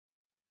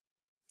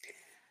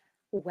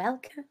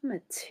Welcome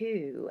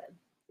to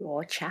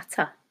Raw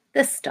Chatter,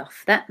 the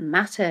stuff that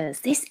matters.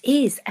 This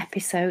is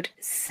episode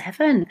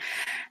 7.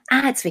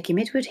 It's Vicky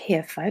Midwood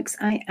here, folks.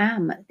 I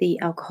am the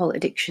Alcohol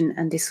Addiction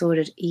and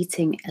Disordered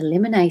Eating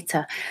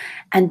Eliminator.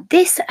 And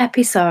this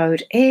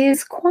episode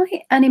is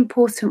quite an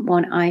important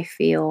one, I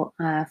feel,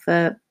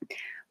 for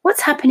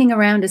what's happening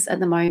around us at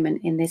the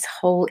moment in this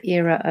whole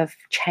era of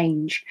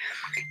change.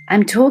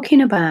 I'm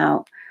talking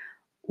about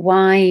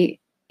why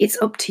it's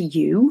up to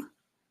you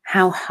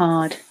how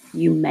hard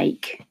you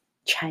make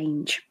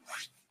change.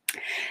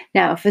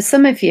 Now, for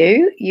some of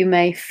you, you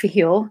may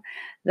feel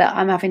that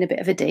I'm having a bit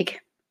of a dig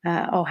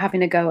or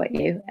having a go at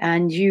you,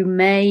 and you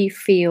may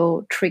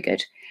feel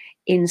triggered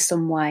in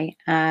some way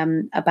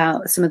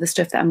about some of the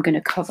stuff that I'm going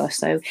to cover.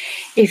 So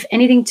if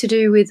anything to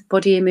do with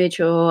body image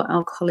or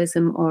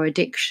alcoholism or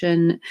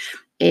addiction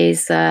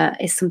is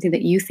something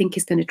that you think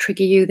is going to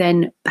trigger you,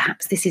 then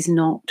perhaps this is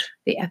not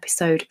the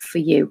episode for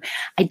you.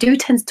 I do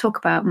tend to talk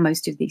about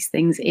most of these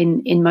things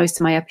in most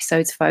of my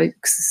episodes,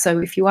 folks. So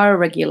if you are a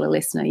regular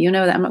listener, you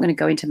know that I'm not going to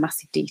go into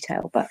massive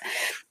detail, but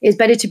it's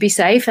better to be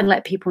safe and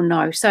let people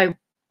know. So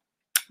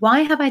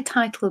why have I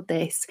titled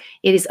this,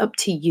 It Is Up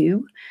to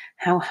You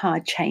How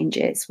Hard Change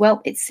Is? Well,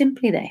 it's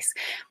simply this.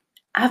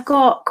 I've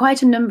got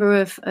quite a number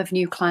of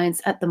new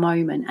clients at the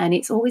moment, and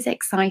it's always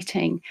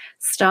exciting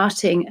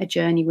starting a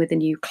journey with a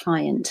new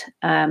client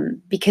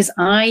because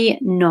I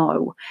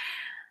know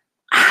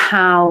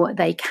how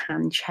they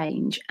can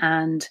change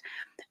and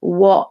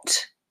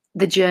what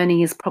the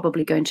journey is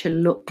probably going to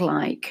look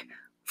like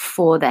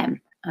for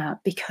them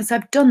because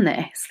I've done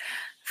this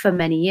for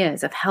many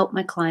years. I've helped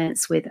my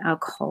clients with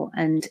alcohol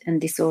and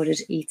disordered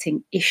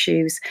eating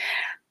issues.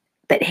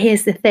 But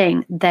here's the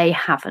thing, they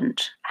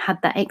haven't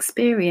had that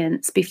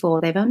experience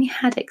before. They've only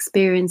had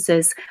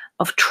experiences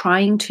of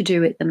trying to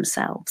do it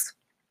themselves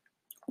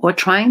or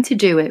trying to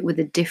do it with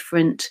a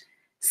different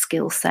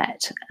skill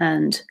set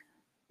and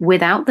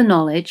without the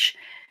knowledge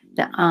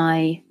that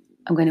I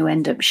am going to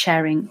end up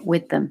sharing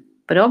with them.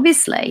 But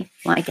obviously,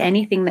 like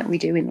anything that we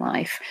do in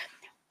life,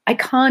 I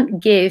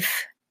can't give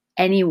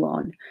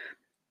anyone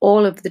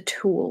all of the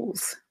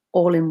tools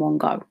all in one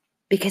go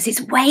because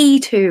it's way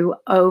too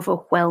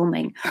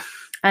overwhelming.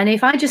 And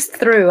if I just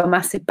threw a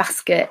massive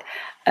basket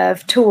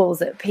of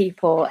tools at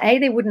people, A,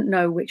 they wouldn't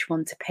know which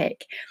one to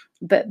pick,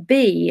 but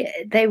B,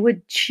 they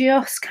would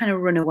just kind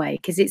of run away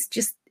because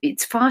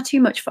it's far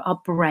too much for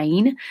our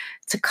brain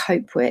to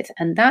cope with.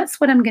 And that's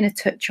what I'm going to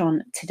touch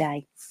on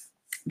today,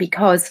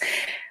 because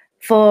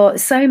for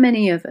so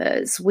many of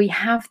us, we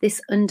have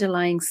this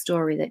underlying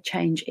story that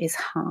change is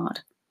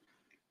hard.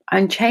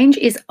 And change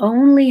is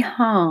only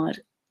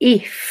hard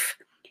if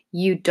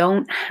you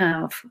don't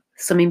have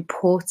some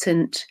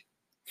important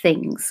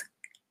things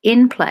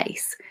in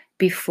place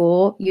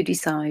before you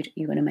decide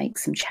you're going to make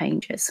some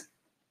changes.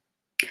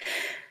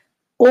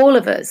 All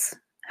of us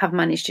have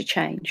managed to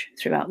change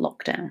throughout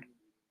lockdown.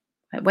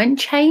 When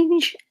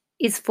change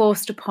is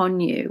forced upon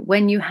you,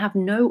 when you have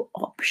no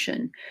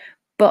option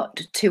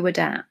but to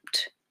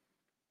adapt,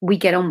 we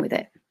get on with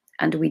it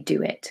and we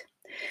do it.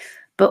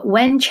 But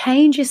when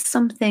change is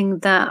something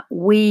that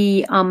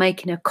we are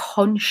making a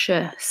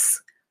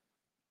conscious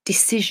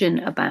decision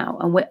about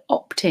and we're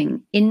opting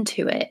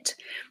into it,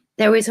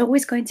 there is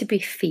always going to be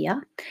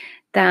fear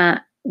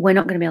that we're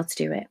not going to be able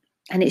to do it.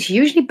 And it's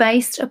usually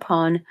based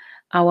upon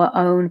our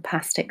own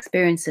past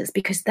experiences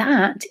because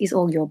that is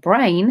all your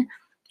brain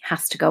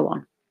has to go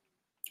on.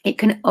 It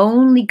can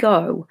only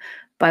go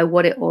by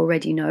what it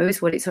already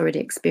knows, what it's already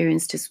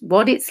experienced,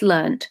 what it's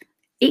learned.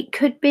 It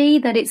could be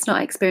that it's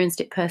not experienced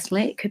it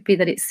personally. It could be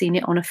that it's seen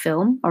it on a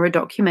film or a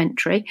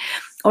documentary,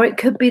 or it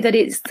could be that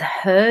it's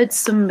heard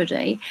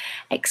somebody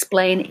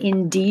explain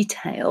in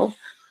detail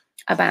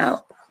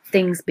about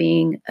things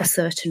being a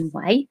certain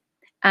way,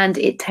 and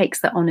it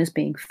takes that on as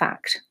being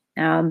fact.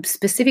 Now, I'm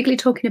specifically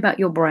talking about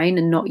your brain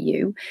and not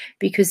you,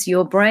 because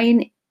your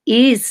brain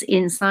is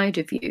inside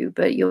of you,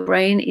 but your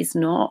brain is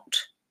not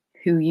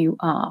who you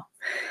are,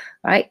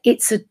 right?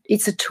 It's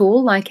a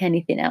tool like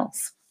anything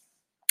else.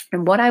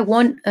 And what I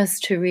want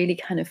us to really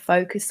kind of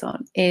focus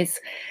on is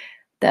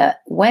that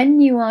when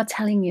you are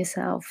telling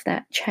yourself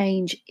that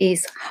change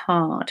is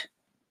hard,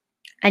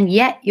 and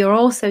yet you're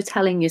also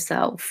telling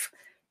yourself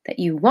that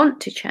you want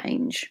to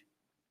change,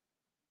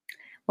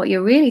 what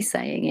you're really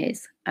saying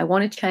is, I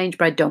want to change,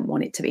 but I don't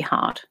want it to be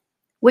hard,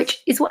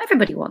 which is what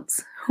everybody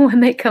wants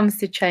when it comes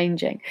to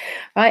changing,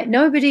 right?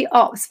 Nobody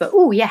opts for,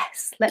 oh,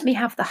 yes, let me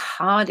have the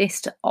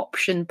hardest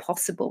option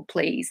possible,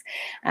 please.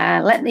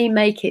 Let me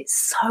make it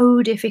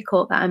so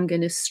difficult that I'm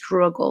going to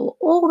struggle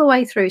all the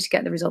way through to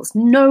get the results.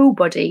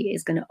 Nobody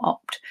is going to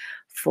opt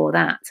for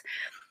that.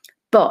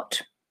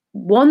 But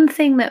one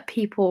thing that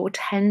people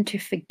tend to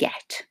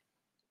forget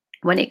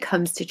when it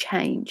comes to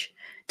change,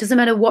 doesn't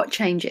matter what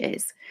change it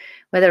is,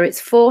 whether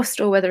it's forced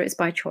or whether it's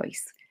by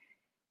choice,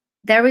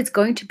 there is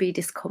going to be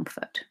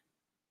discomfort.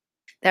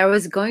 There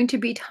is going to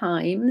be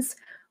times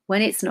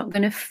when it's not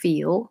going to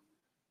feel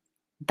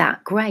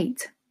that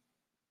great.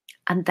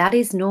 And that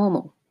is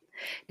normal.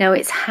 Now,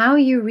 it's how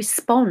you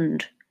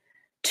respond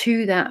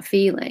to that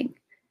feeling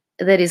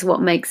that is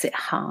what makes it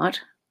hard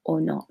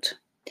or not.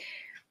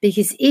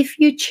 Because if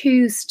you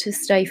choose to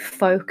stay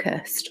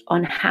focused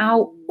on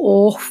how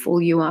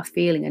awful you are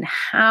feeling and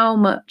how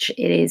much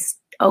it is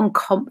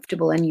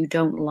uncomfortable and you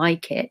don't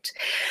like it,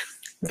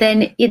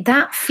 then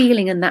that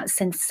feeling and that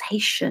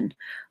sensation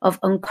of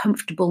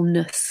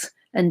uncomfortableness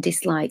and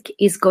dislike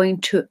is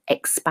going to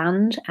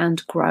expand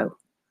and grow.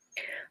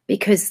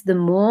 Because the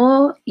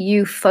more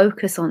you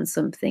focus on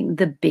something,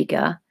 the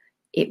bigger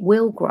it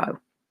will grow.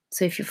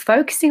 So if you're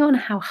focusing on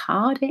how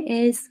hard it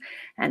is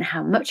and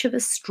how much of a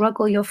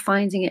struggle you're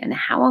finding it and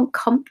how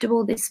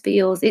uncomfortable this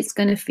feels, it's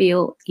going to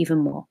feel even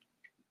more.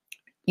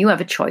 You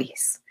have a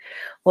choice.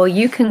 Or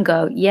you can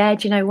go, yeah,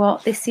 do you know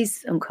what? This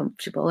is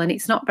uncomfortable and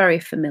it's not very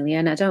familiar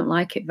and I don't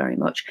like it very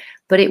much,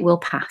 but it will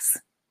pass.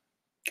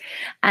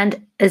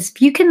 And as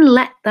you can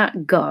let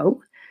that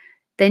go,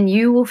 then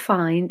you will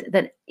find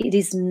that it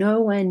is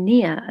nowhere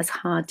near as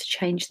hard to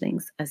change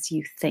things as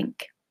you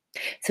think.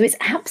 So it's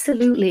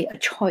absolutely a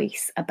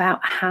choice about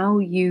how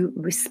you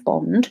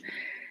respond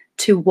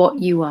to what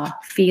you are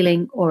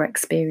feeling or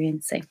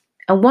experiencing.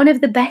 And one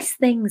of the best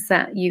things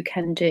that you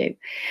can do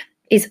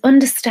is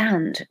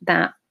understand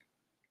that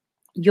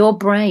your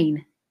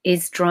brain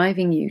is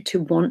driving you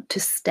to want to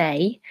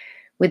stay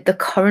with the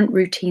current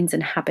routines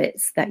and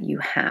habits that you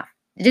have.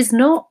 It is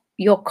not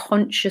your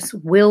conscious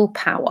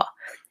willpower.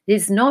 It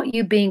is not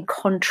you being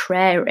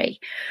contrary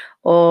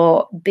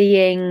or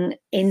being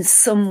in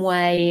some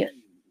way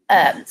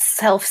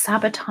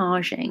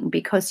self-sabotaging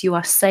because you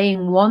are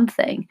saying one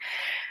thing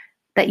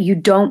that you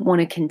don't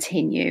want to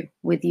continue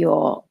with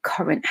your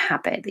current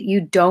habit, that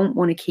you don't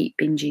want to keep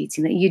binge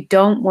eating, that you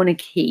don't want to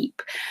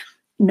keep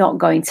not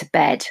going to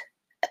bed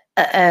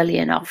early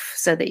enough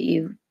so that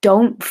you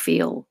don't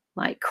feel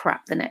like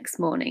crap the next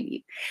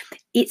morning.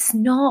 It's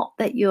not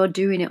that you're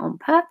doing it on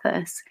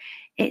purpose.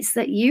 It's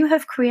that you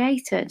have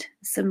created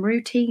some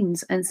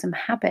routines and some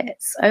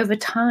habits over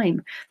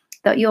time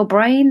that your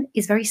brain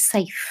is very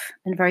safe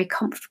and very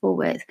comfortable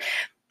with.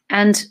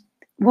 And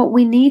what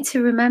we need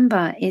to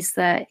remember is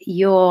that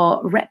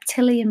your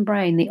reptilian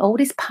brain, the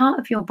oldest part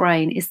of your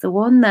brain, is the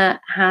one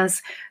that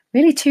has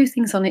really two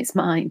things on its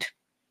mind,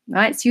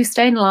 right? So you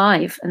staying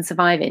alive and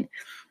surviving,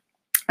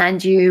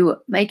 and you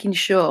making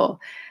sure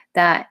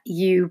that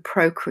you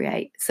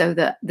procreate so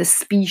that the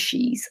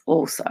species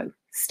also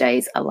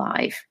stays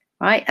alive,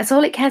 right? That's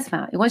all it cares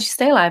about. It wants you to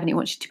stay alive and it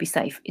wants you to be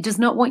safe. It does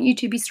not want you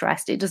to be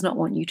stressed. It does not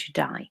want you to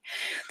die.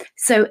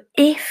 So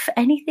if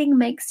anything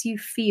makes you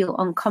feel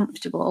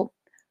uncomfortable,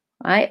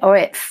 right,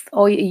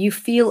 or you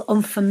feel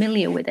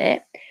unfamiliar with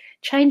it,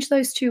 change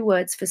those two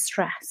words for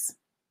stress,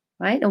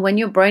 right? And when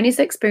your brain is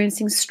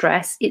experiencing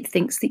stress, it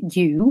thinks that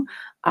you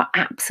are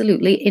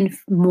absolutely in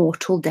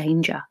mortal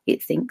danger.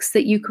 It thinks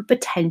that you could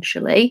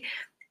potentially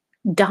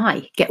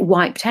die, get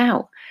wiped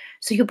out.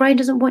 So your brain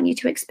doesn't want you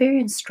to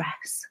experience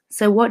stress.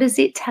 So what does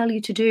it tell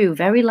you to do?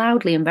 Very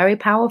loudly and very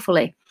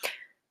powerfully,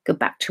 go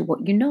back to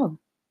what you know.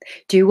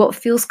 Do what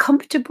feels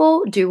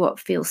comfortable, do what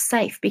feels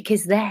safe,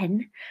 because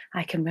then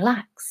I can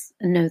relax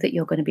and know that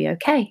you're going to be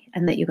okay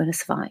and that you're going to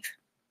survive.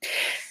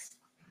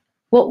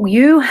 What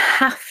you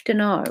have to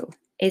know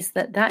is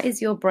that that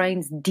is your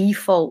brain's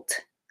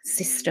default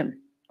system,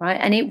 right?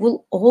 And it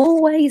will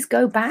always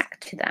go back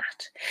to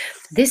that.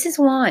 This is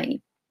why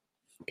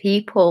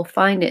people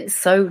find it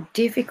so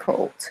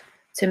difficult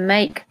to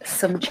make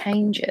some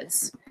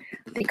changes,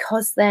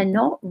 because they're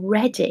not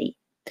ready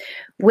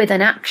with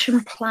an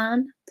action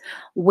plan,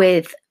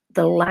 with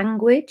the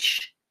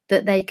language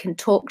that they can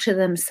talk to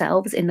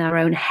themselves in their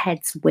own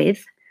heads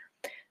with,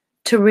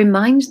 to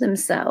remind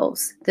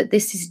themselves that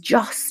this is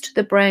just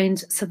the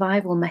brain's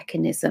survival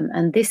mechanism,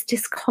 and this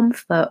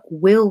discomfort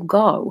will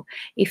go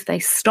if they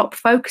stop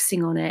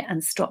focusing on it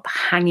and stop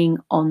hanging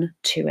on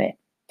to it.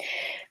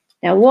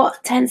 Now,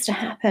 what tends to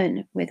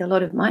happen with a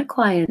lot of my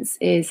clients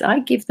is I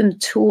give them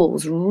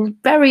tools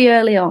very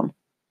early on.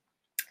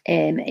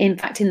 In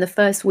fact, in the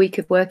first week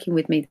of working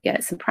with me, to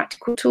get some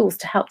practical tools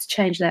to help to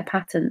change their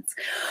patterns.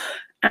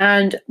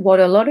 And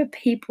what a lot of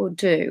people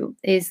do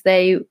is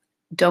they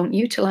don't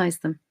utilize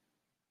them.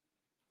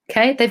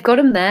 Okay, they've got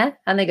them there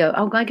and they go,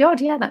 oh my God,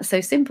 yeah, that's so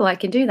simple, I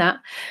can do that.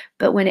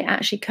 But when it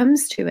actually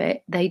comes to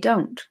it, they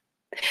don't.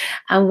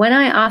 And when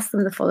I asked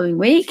them the following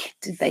week,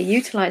 did they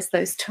utilize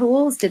those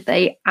tools? Did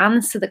they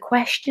answer the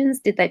questions?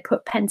 Did they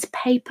put pen to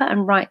paper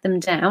and write them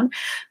down?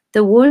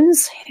 The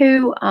ones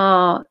who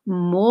are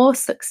more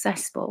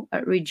successful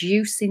at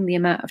reducing the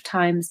amount of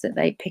times that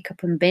they pick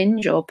up and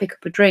binge or pick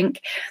up a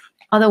drink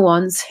are the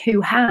ones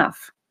who have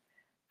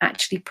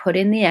actually put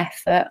in the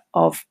effort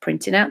of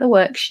printing out the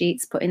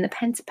worksheets, putting the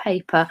pen to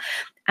paper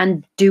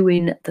and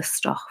doing the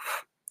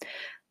stuff.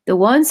 The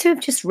ones who have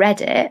just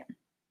read it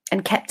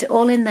and kept it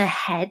all in their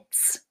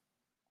heads,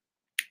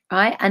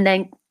 right, and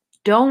then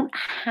don't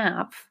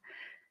have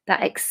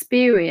that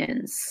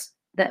experience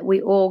that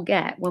we all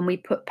get when we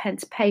put pen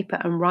to paper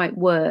and write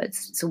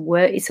words.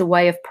 It's a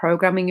way of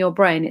programming your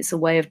brain. It's a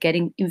way of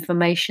getting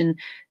information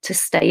to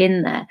stay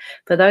in there.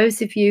 For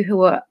those of you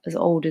who are as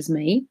old as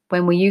me,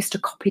 when we used to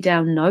copy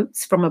down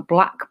notes from a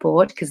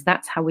blackboard, because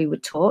that's how we were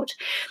taught,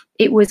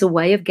 it was a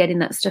way of getting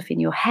that stuff in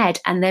your head.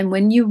 And then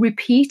when you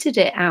repeated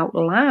it out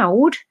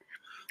loud,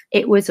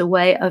 it was a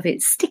way of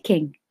it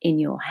sticking in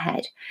your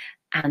head.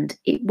 And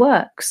it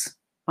works,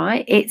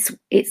 right?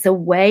 It's a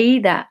way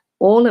that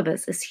all of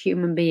us as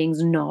human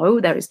beings know.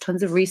 There is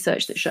tons of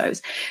research that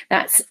shows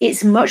that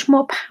it's much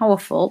more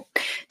powerful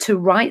to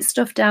write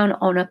stuff down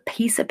on a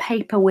piece of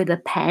paper with a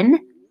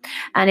pen.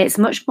 And it's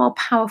much more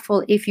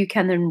powerful if you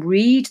can then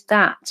read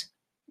that,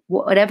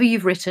 whatever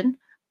you've written,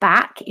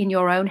 back in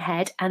your own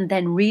head and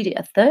then read it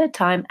a third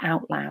time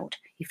out loud.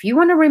 If you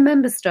want to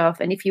remember stuff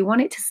and if you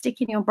want it to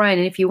stick in your brain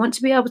and if you want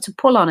to be able to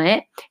pull on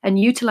it and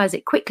utilize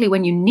it quickly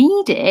when you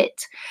need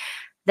it,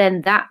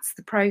 then that's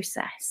the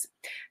process.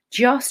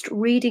 Just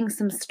reading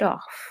some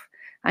stuff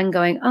and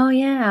going, oh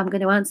yeah, I'm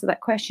going to answer that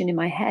question in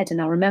my head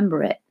and I'll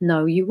remember it.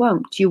 No, you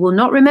won't. You will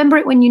not remember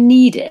it when you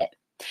need it.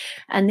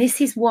 And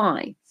this is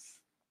why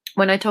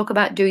when I talk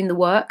about doing the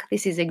work,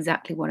 this is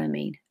exactly what I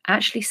mean.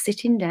 Actually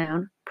sitting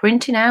down,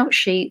 printing out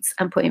sheets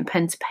and putting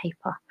pen to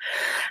paper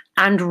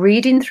and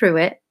reading through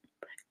it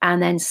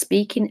and then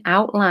speaking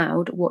out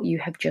loud what you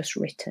have just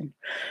written.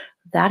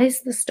 That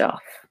is the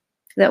stuff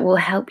that will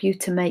help you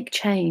to make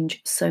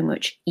change so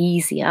much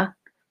easier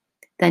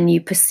than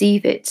you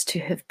perceive it to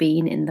have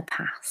been in the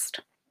past.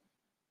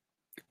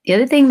 The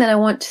other thing that I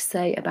want to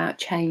say about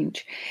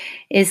change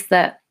is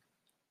that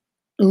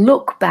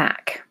look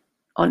back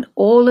on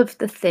all of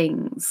the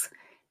things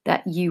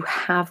that you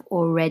have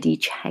already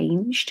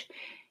changed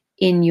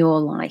in your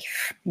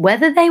life,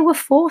 whether they were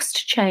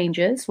forced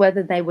changes,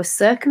 whether they were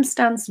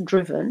circumstance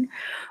driven,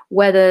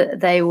 whether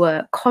they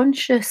were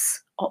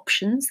conscious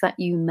options that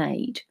you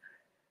made.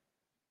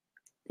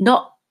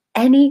 Not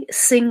any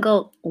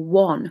single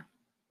one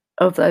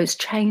of those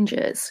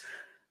changes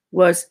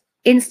was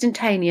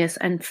instantaneous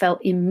and felt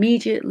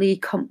immediately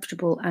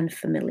comfortable and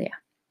familiar.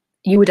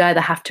 You would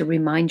either have to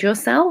remind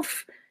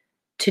yourself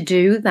to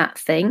do that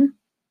thing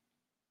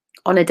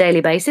on a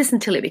daily basis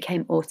until it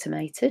became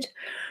automated,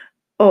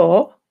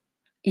 or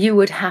you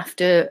would have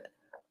to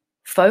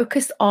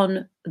focus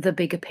on the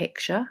bigger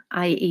picture,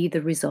 i.e.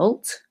 the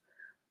result,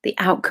 the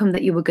outcome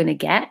that you were going to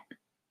get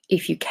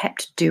if you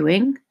kept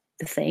doing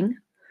the thing.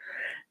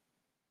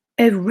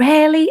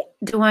 Rarely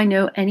do I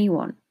know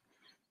anyone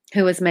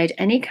who has made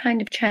any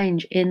kind of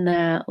change in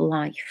their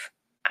life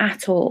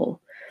at all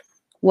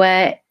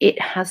where it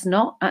has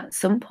not at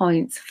some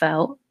points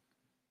felt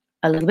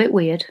a little bit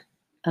weird,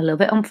 a little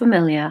bit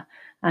unfamiliar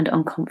and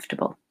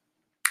uncomfortable.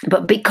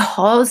 But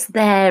because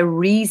their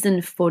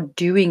reason for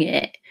doing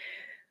it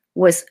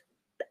was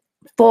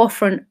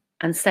forefront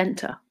and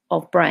center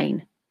of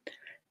brain,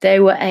 they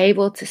were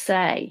able to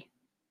say,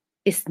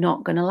 it's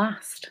not going to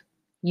last.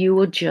 You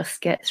will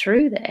just get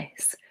through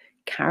this.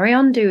 Carry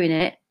on doing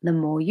it. The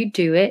more you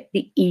do it,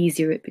 the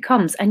easier it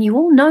becomes. And you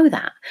all know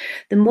that.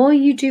 The more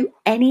you do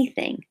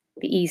anything,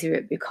 the easier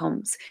it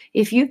becomes.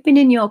 If you've been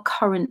in your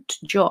current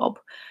job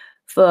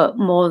for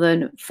more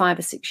than 5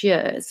 or 6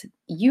 years,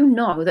 you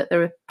know that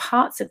there are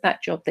parts of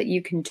that job that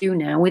you can do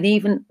now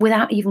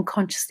without even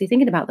consciously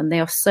thinking about them. They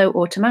are so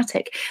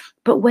automatic.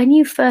 But when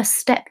you first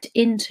stepped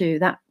into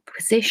that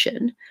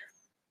position,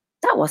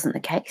 that wasn't the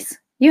case.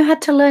 You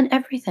had to learn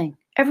everything.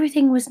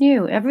 Everything was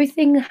new.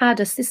 Everything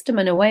had a system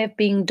and a way of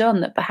being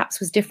done that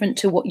perhaps was different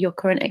to what your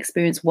current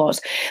experience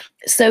was.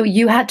 So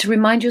you had to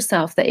remind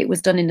yourself that it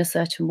was done in a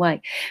certain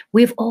way.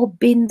 We've all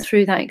been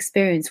through that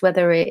experience,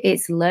 whether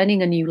it's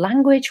learning a new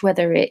language,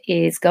 whether it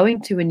is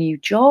going to a new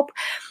job,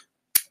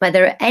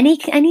 whether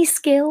any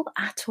skill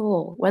at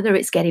all, whether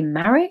it's getting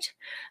married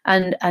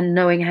and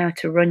knowing how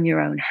to run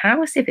your own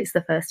house if it's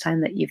the first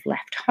time that you've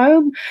left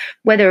home,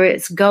 whether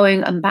it's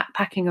going and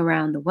backpacking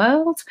around the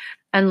world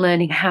and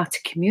learning how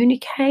to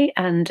communicate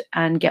and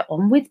get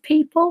on with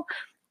people.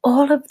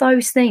 All of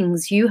those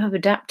things you have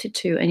adapted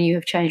to and you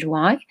have changed.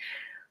 Why?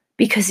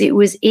 Because it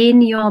was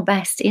in your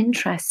best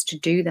interest to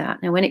do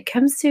that. Now, when it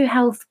comes to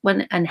health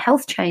and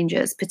health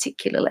changes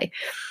particularly,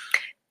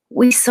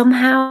 we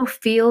somehow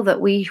feel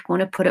that we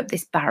want to put up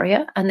this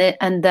barrier and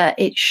that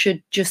it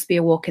should just be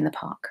a walk in the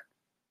park.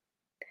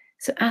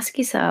 So ask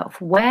yourself,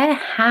 where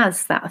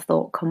has that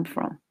thought come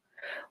from?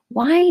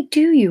 Why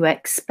do you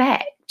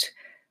expect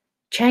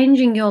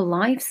changing your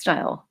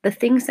lifestyle, the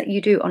things that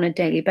you do on a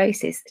daily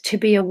basis, to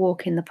be a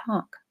walk in the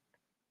park?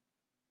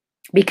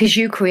 Because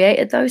you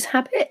created those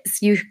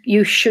habits,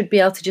 you should be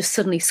able to just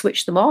suddenly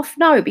switch them off?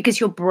 No, because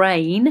your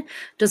brain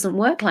doesn't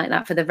work like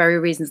that for the very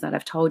reasons that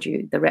I've told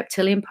you. The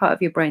reptilian part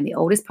of your brain, the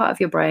oldest part of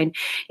your brain,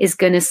 is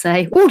going to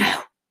say, oh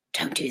no,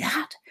 don't do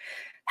that.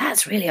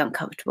 That's really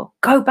uncomfortable.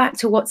 Go back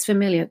to what's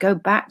familiar. Go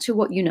back to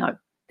what you know.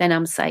 Then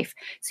I'm safe.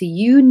 So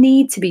you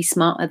need to be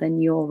smarter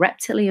than your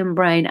reptilian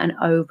brain and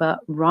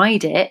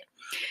override it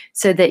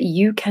so that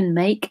you can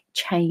make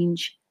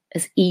change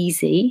as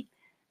easy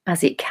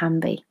as it can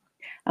be.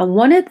 And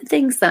one of the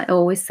things that I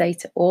always say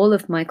to all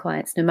of my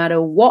clients, no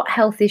matter what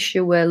health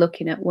issue we're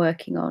looking at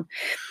working on,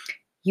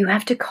 you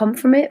have to come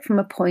from it from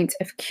a point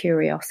of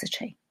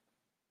curiosity.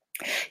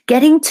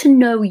 Getting to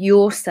know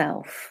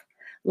yourself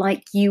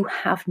like you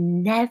have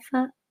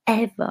never,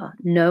 ever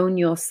known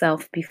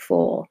yourself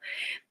before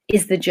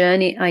is the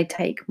journey I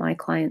take my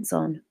clients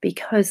on,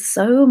 because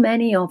so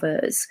many of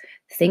us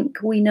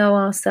think we know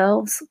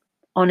ourselves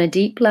on a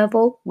deep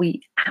level.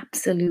 We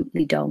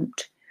absolutely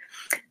don't.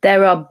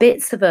 There are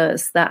bits of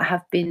us that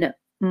have been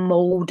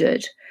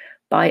molded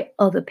by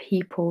other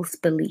people's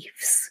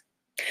beliefs,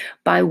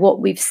 by what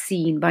we've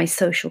seen, by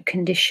social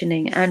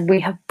conditioning, and we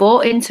have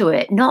bought into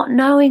it, not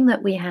knowing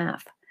that we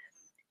have,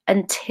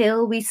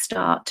 until we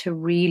start to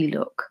really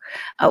look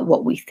at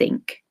what we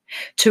think,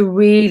 to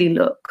really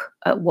look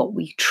at what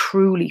we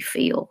truly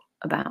feel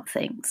about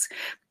things.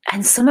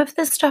 And some of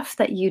the stuff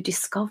that you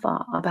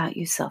discover about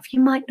yourself, you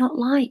might not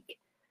like,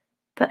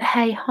 but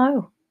hey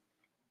ho,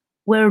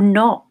 we're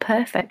not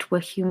perfect.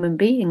 We're human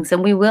beings,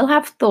 and we will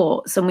have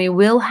thoughts and we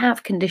will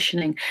have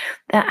conditioning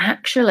that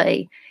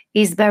actually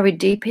is buried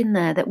deep in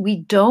there that we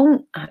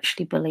don't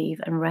actually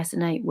believe and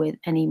resonate with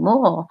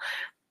anymore.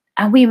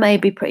 And we may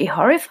be pretty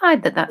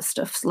horrified that that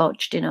stuff's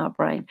lodged in our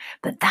brain,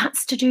 but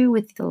that's to do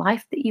with the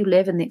life that you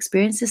live and the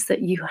experiences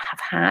that you have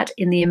had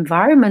in the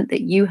environment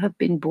that you have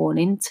been born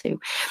into.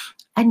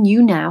 And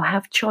you now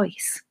have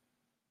choice.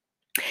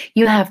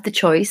 You have the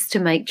choice to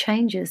make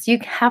changes. You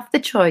have the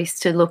choice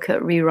to look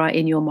at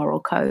rewriting your moral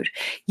code.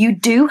 You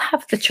do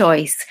have the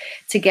choice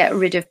to get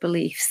rid of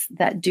beliefs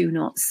that do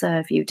not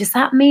serve you. Does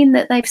that mean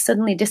that they've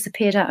suddenly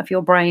disappeared out of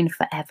your brain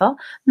forever?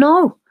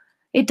 No,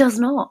 it does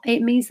not.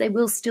 It means they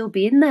will still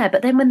be in there.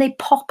 But then when they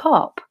pop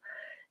up,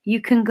 you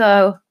can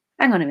go,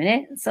 hang on a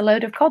minute, it's a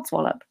load of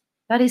codswallop.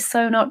 That is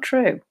so not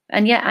true.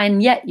 And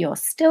yet you're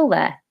still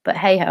there. But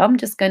hey, I'm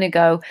just going to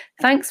go,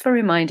 thanks for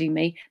reminding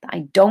me that I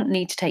don't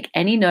need to take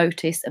any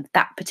notice of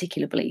that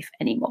particular belief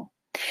anymore.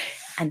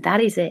 And that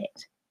is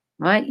it,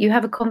 right? You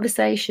have a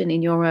conversation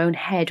in your own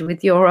head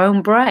with your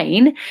own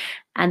brain.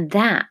 And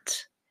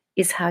that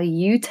is how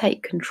you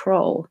take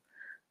control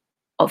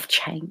of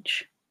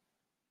change.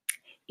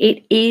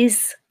 It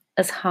is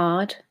as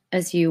hard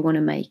as you want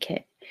to make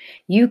it.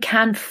 You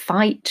can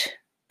fight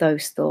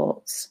those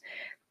thoughts.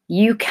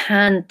 You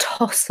can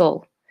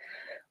tussle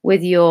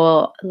with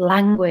your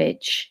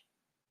language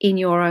in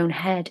your own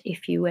head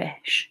if you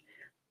wish.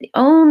 The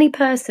only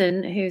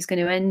person who's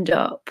going to end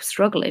up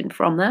struggling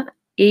from that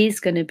is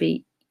going to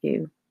be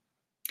you.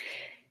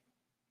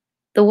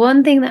 The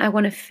one thing that I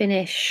want to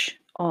finish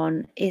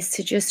on is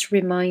to just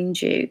remind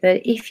you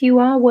that if you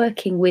are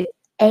working with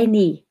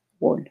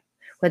anyone,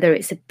 whether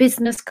it's a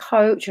business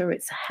coach or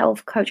it's a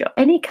health coach or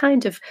any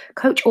kind of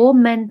coach or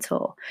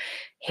mentor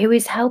who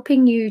is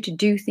helping you to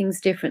do things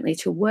differently,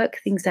 to work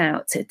things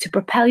out, to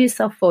propel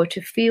yourself forward,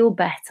 to feel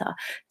better,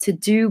 to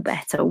do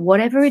better,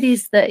 whatever it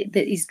is that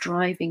is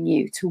driving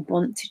you to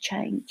want to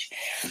change.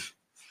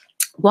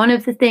 One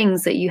of the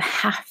things that you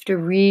have to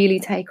really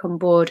take on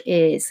board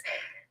is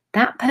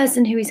that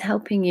person who is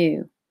helping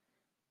you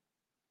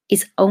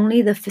is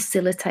only the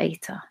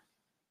facilitator.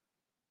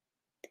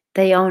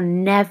 They are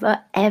never,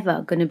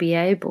 ever going to be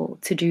able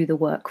to do the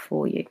work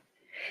for you.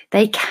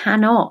 They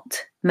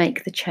cannot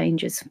make the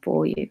changes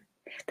for you.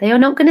 They are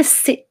not going to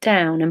sit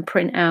down and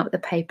print out the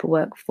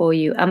paperwork for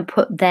you and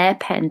put their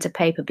pen to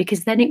paper,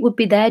 because then it would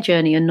be their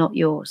journey and not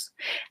yours.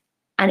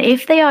 And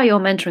if they are your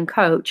mentor and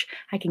coach,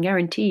 I can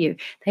guarantee you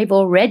they've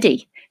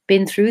already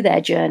been through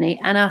their journey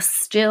and are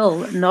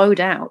still, no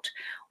doubt,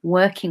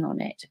 working on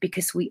it,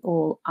 because we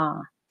all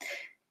are.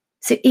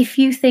 So if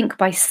you think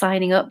by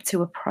signing up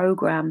to a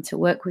program to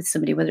work with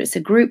somebody, whether it's a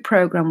group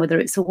program, whether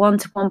it's a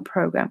one-to-one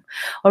program,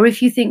 or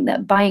if you think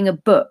that buying a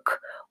book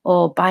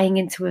or buying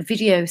into a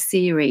video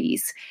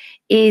series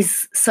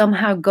is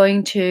somehow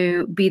going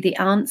to be the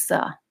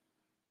answer,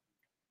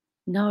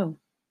 no.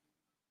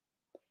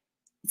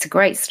 It's a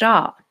great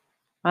start,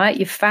 right?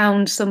 You've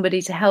found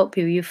somebody to help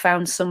you. You've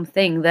found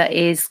something that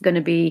is going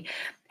to be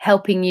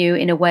helping you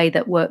in a way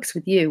that works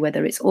with you,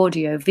 whether it's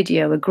audio,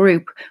 video, a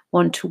group,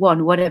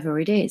 one-to-one, whatever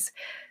it is.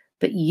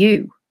 But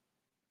you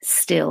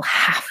still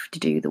have to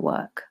do the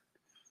work.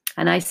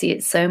 And I see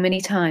it so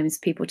many times.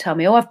 People tell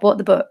me, oh, I've bought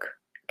the book.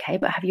 Okay,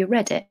 but have you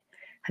read it?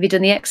 Have you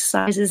done the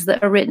exercises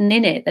that are written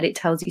in it that it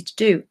tells you to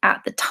do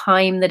at the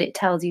time that it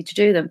tells you to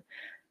do them?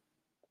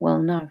 Well,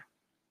 no.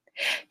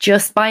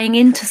 Just buying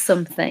into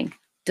something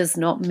does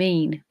not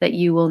mean that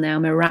you will now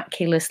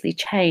miraculously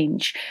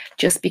change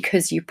just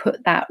because you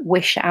put that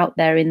wish out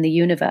there in the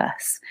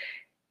universe.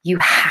 You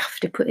have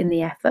to put in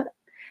the effort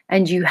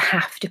and you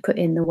have to put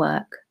in the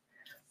work.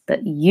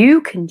 But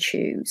you can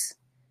choose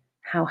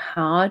how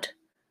hard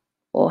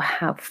or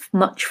how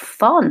much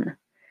fun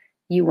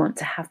you want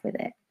to have with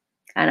it.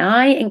 And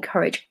I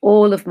encourage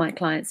all of my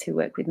clients who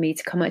work with me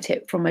to come at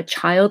it from a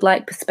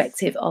childlike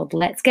perspective of,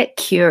 let's get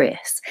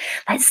curious.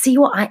 Let's see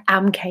what I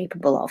am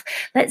capable of.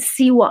 Let's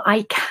see what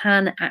I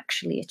can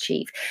actually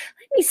achieve.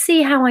 Let me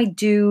see how I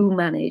do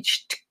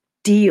manage to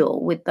deal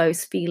with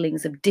those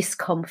feelings of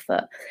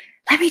discomfort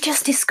Let me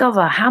just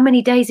discover how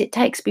many days it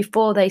takes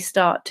before they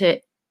start to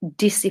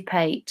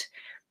dissipate.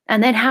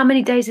 And then how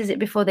many days is it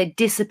before they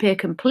disappear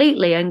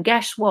completely? And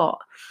guess what?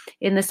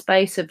 In the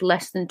space of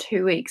less than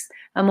 2 weeks,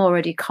 I'm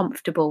already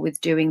comfortable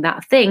with doing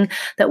that thing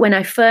that when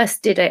I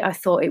first did it, I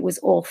thought it was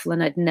awful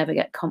and I'd never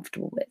get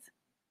comfortable with.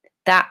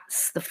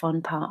 That's the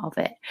fun part of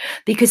it,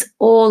 because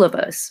all of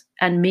us,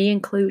 and me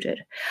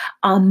included,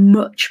 are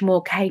much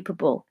more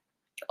capable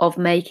of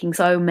making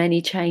so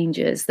many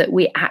changes that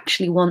we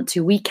actually want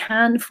to. We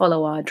can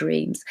follow our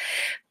dreams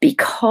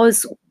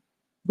because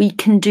we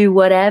can do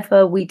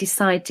whatever we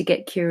decide to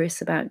get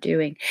curious about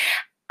doing.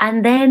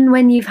 And then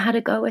when you've had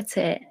a go at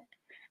it,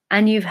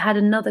 and you've had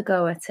another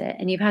go at it,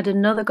 and you've had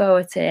another go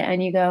at it,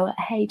 and you go,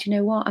 hey, do you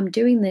know what? I'm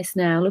doing this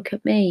now. Look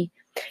at me.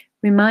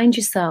 Remind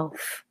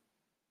yourself,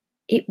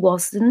 it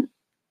wasn't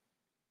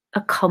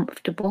a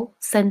comfortable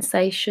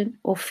sensation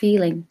or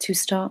feeling to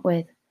start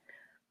with,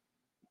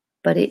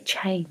 but it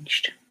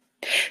changed.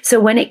 So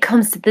when it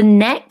comes to the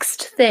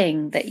next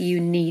thing that you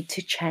need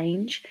to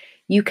change,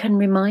 you can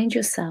remind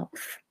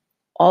yourself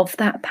of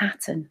that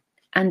pattern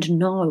and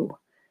know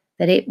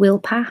that it will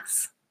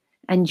pass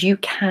and you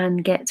can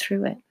get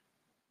through it.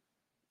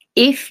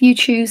 If you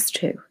choose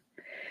to,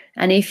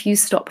 and if you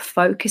stop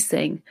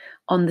focusing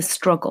on the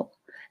struggle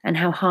and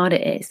how hard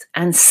it is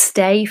and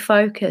stay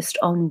focused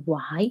on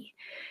why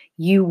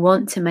you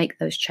want to make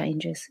those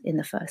changes in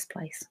the first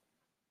place.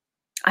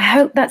 I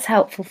hope that's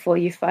helpful for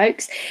you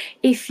folks.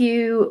 If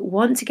you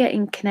want to get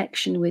in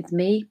connection with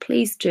me,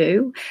 please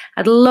do.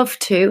 I'd love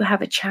to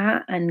have a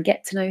chat and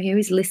get to know who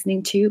is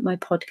listening to my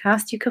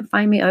podcast. You can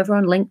find me over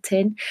on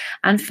LinkedIn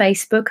and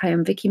Facebook. I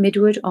am Vicky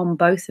Midwood on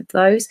both of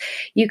those.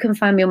 You can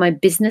find me on my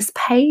business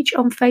page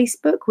on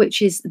Facebook,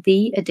 which is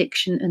the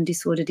Addiction and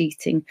Disordered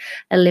Eating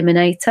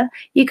Eliminator.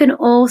 You can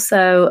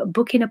also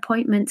book an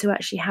appointment to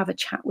actually have a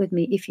chat with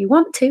me if you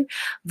want to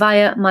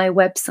via my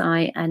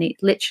website, and it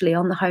literally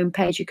on the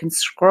homepage you can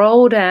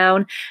scroll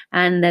down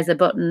and there's a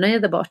button near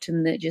the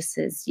bottom that just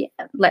says, yeah,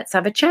 let's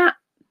have a chat.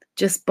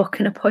 Just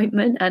book an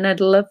appointment and I'd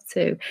love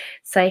to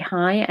say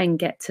hi and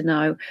get to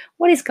know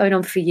what is going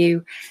on for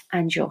you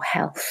and your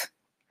health.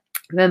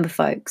 Remember,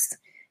 folks,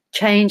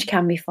 change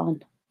can be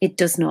fun. It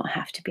does not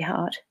have to be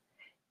hard.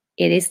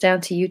 It is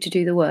down to you to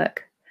do the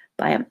work,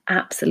 but I am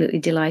absolutely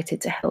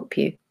delighted to help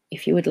you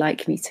if you would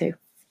like me to.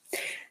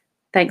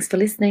 Thanks for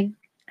listening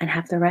and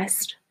have the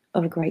rest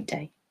of a great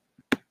day.